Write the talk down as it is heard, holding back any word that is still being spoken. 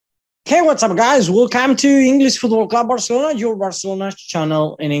Hey, what's up, guys? Welcome to English Football Club Barcelona, your Barcelona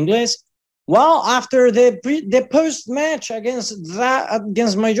channel in English. Well, after the post match against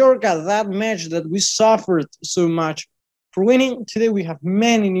Mallorca, that match that we suffered so much for winning, today we have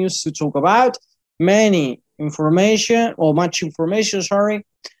many news to talk about, much information. Sorry.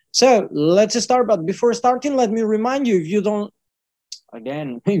 So let's start. But before starting, let me remind you: if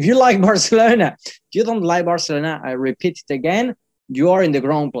you like Barcelona, you don't like Barcelona. I repeat it again: you are in the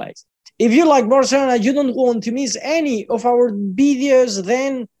wrong place. If you like Barcelona, you don't want to miss any of our videos,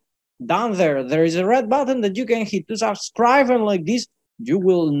 then down there is a red button that you can hit to subscribe, and like this, you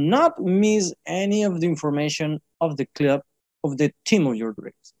will not miss any of the information of the club, of the team of your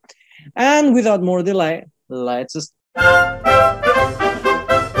dreams. And without more delay, let's start.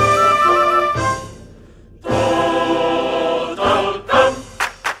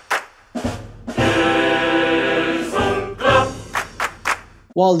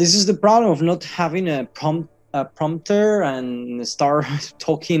 Well, this is the problem of not having a prompter and start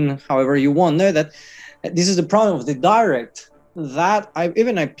talking however you want. No, that this is the problem of the direct, that I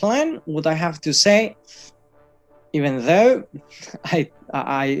plan what I have to say, even though I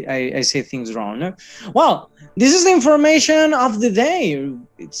say things wrong. No? Well, this is the information of the day.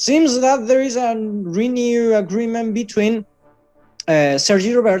 It seems that there is a renewed agreement between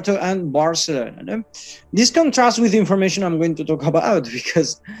Sergi Roberto and Barcelona. No? This contrasts with the information I'm going to talk about,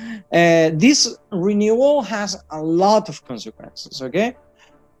 because this renewal has a lot of consequences. Okay,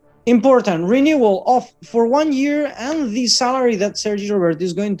 important renewal for 1 year, and the salary that Sergi Roberto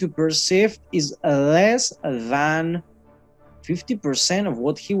is going to perceive is less than 50% of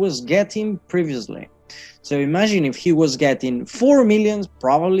what he was getting previously. So imagine if he was getting 4 million,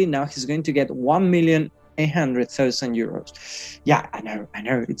 probably now he's going to get 1,800,000 euros. Yeah, I know,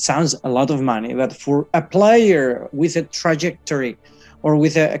 it sounds a lot of money, but for a player with a trajectory or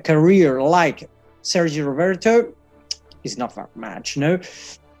with a career like Sergi Roberto, it's not that much, no?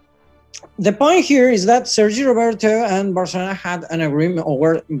 The point here is that Sergi Roberto and Barcelona had an agreement,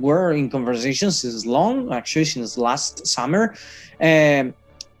 or were in conversations since last summer, and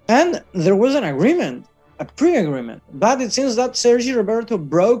there was an agreement, a pre-agreement, but it seems that Sergi Roberto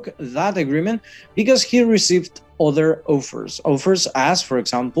broke that agreement because he received other offers as, for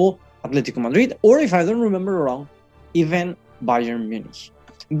example, Atletico Madrid, or if I don't remember wrong, even Bayern Munich.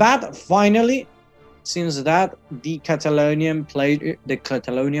 But finally, since that the Catalonian player,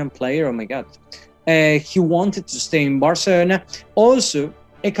 oh my God, he wanted to stay in Barcelona. Also,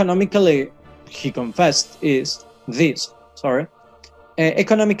 economically, he confessed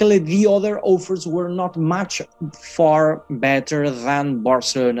economically, the other offers were not much far better than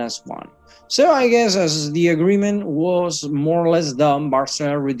Barcelona's one. So I guess as the agreement was more or less done,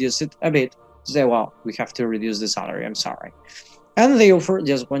 Barcelona reduced it a bit. Say, well, we have to reduce the salary, I'm sorry. And they offered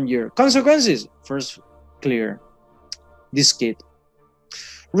just 1 year. Consequences, first, clear. This kid,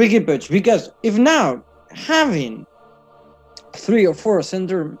 Ricky Puig, because if now having 3 or 4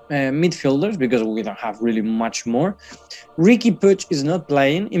 center midfielders, because we don't have really much more, Ricky Puig is not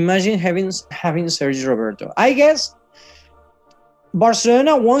playing. Imagine having Sergi Roberto. I guess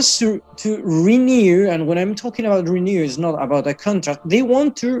Barcelona wants to renew, and when I'm talking about renew, it's not about a contract. They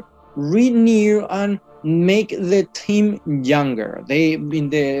want to renew and make the team younger. They, in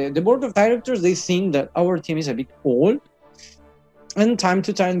the board of directors, they think that our team is a bit old, and time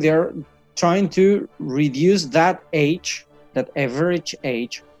to time they're trying to reduce that age, that average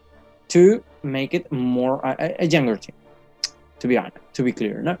age, to make it more a younger team, to be honest, to be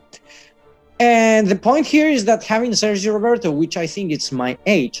clear, no? And the point here is that having Sergio Roberto, which I think it's my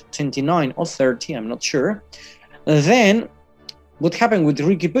age, 29 or 30, I'm not sure, then what happened with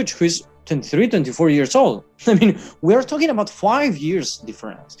Ricky Puig, who is 23, 24 years old? I mean, we're talking about 5 years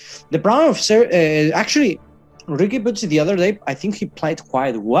difference. The problem of actually, Ricky Puig the other day, I think he played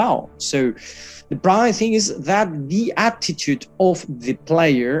quite well. So the problem, I think, is that the attitude of the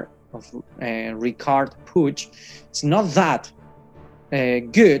player, of Ricard Puig, is not that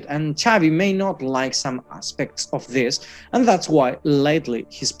good, and Xavi may not like some aspects of this, and that's why lately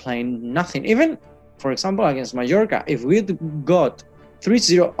he's playing nothing. Even, for example, against Mallorca, if we'd got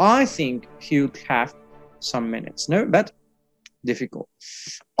 3-0, I think he would have some minutes, no? But difficult.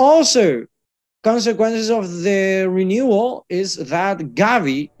 Also, consequences of the renewal is that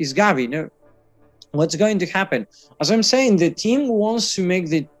Gavi, no? What's going to happen? As I'm saying, the team wants to make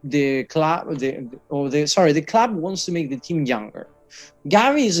the club wants to make the team younger.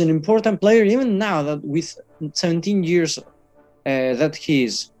 Gavi is an important player even now, that with 17 years that he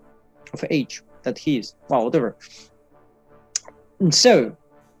is of age, well, whatever. So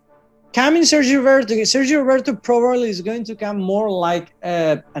Coming Sergio Roberto probably is going to come more like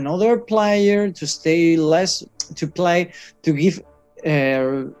another player to stay less, to play, to give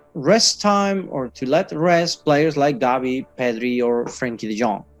rest time, or to let rest players like Gavi, Pedri, or Frenkie de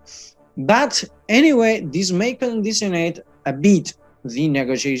Jong. But anyway, this may conditionate a bit the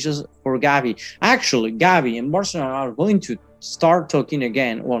negotiations for Gavi. Actually, Gavi and Barcelona are going to start talking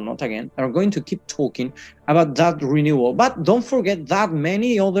again, well, not again, are going to keep talking about that renewal. But don't forget that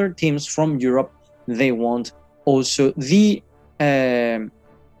many other teams from Europe, they want also the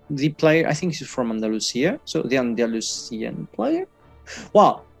player, I think he's from Andalusia, so the Andalusian player.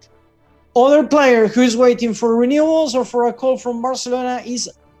 Well, other player who is waiting for renewals or for a call from Barcelona is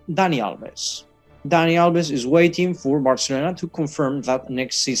Dani Alves. Dani Alves is waiting for Barcelona to confirm that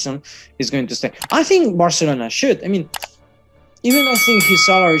next season is going to stay. I think Barcelona should. I mean, even I think his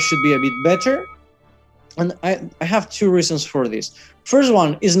salary should be a bit better. And I have two reasons for this. First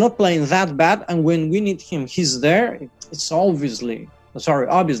one is not playing that bad, and when we need him, he's there. It's obviously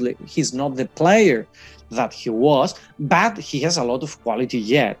he's not the player that he was, but he has a lot of quality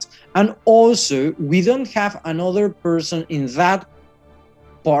yet. And also, we don't have another person in that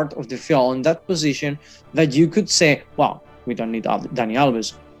part of the field, in that position, that you could say, well, we don't need Dani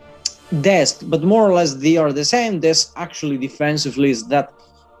Alves. Dest, but more or less they are the same. Dest actually defensively is that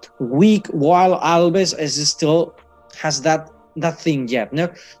weak, while Alves is still has that thing yet.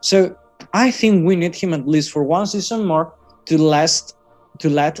 No, so I think we need him at least for one season more to let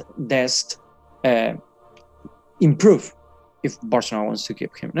Dest improve if Barcelona wants to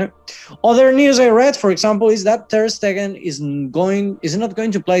keep him. No, other news I read, for example, is that Ter Stegen is not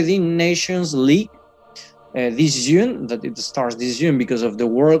going to play the Nations League this June. That it starts this June because of the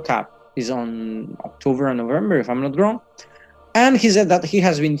World Cup. Is on October and November, if I'm not wrong. And he said that he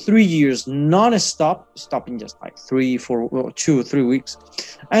has been 3 years non-stop, stopping just like 2 or 3 weeks.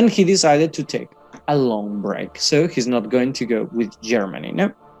 And he decided to take a long break. So he's not going to go with Germany.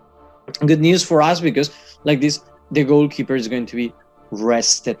 No? Good news for us, because like this, the goalkeeper is going to be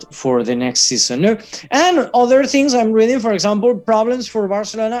rested for the next season. No? And other things I'm reading, for example, problems for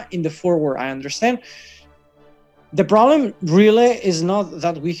Barcelona in the forward. I understand. The problem really is not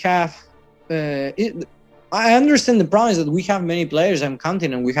that we have. I understand the problem is that we have many players. I'm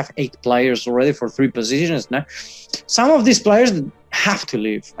counting, and we have 8 players already for 3 positions now. Some of these players have to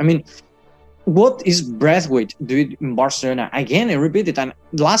leave. I mean, what is Braithwaite doing in Barcelona? Again, I repeat it. And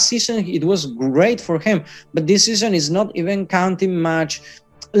last season it was great for him, but this season is not even counting much.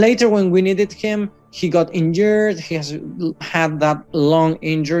 Later, when we needed him, he got injured. He has had that long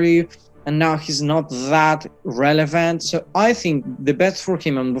injury. And now he's not that relevant. So I think the best for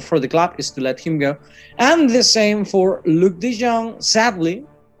him and for the club is to let him go. And the same for Luc de Jong, sadly,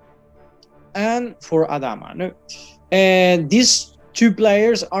 and for Adama. No? These 2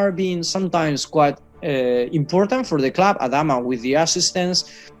 players are being sometimes quite important for the club. Adama with the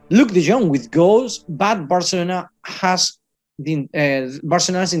assistance, Luc de Jong with goals, but Barcelona's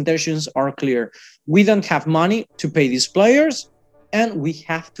intentions are clear. We don't have money to pay these players, and we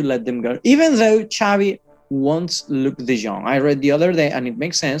have to let them go. Even though Xavi wants Luc de Jong. I read the other day, and it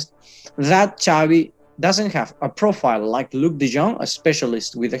makes sense, that Xavi doesn't have a profile like Luc de Jong, a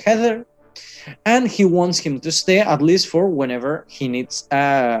specialist with a header, and he wants him to stay at least for whenever he needs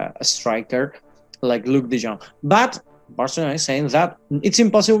a striker like Luc de Jong. But Barcelona is saying that it's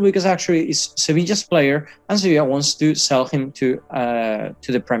impossible because actually it's Sevilla's player, and Sevilla wants to sell him to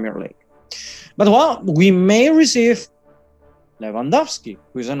the Premier League. But well, we may receive Lewandowski,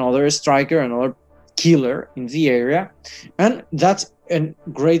 who is another striker, another killer in the area, and that's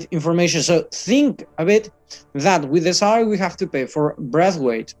great information. So think a bit that with the salary we have to pay for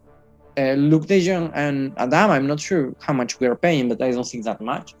Braithwaite, Luc de Jong, and Adam, I'm not sure how much we are paying, but I don't think that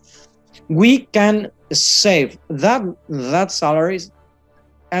much. We can save that salaries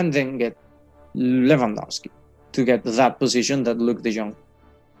and then get Lewandowski to get that position that Luc de Jong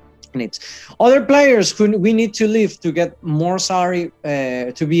needs. Other players who we need to leave to get more salary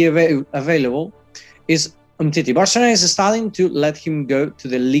to be available is Umtiti. Barcelona is starting to let him go to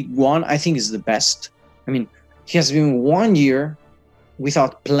the League One. I think is the best. I mean, he has been 1 year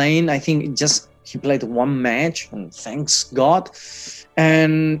without playing. I think he played 1 match, and thanks God.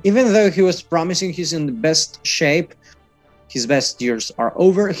 And even though he was promising he's in the best shape, his best years are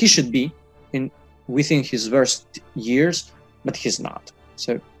over. He should be within his worst years, but he's not.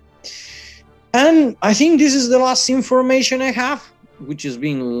 So, and I think this is the last information I have, which is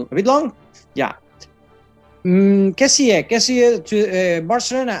being a bit long. Yeah. Kessié to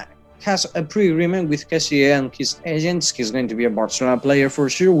Barcelona has a pre-agreement with Kessié and his agents. He's going to be a Barcelona player for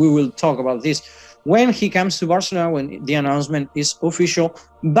sure. We will talk about this when he comes to Barcelona, when the announcement is official.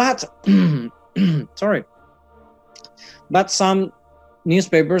 But sorry, but some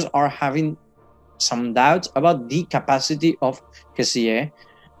newspapers are having some doubts about the capacity of Kessie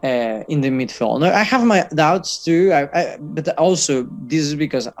in the midfield. Now, I have my doubts too, but also this is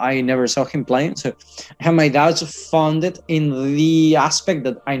because I never saw him playing, so I have my doubts founded in the aspect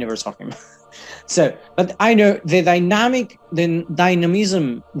that I never saw him. So, but I know the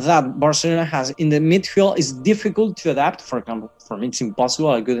dynamism that Barcelona has in the midfield is difficult to adapt. For example, for me, it's impossible.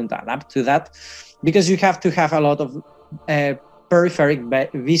 I couldn't adapt to that because you have to have a lot of peripheral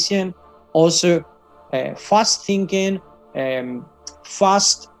vision, also fast thinking,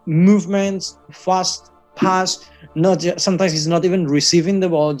 fast movements, fast pass. Sometimes it's not even receiving the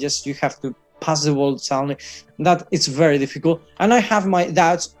ball, just you have to pass the ball soundly. That it's very difficult, and I have my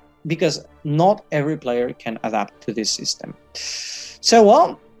doubts because not every player can adapt to this system. So,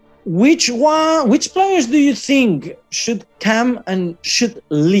 well, which players do you think should come and should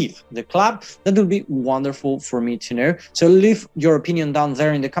leave the club? That would be wonderful for me to know. So leave your opinion down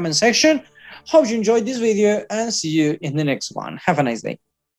there in the comment section. Hope you enjoyed this video and see you in the next one. Have a nice day.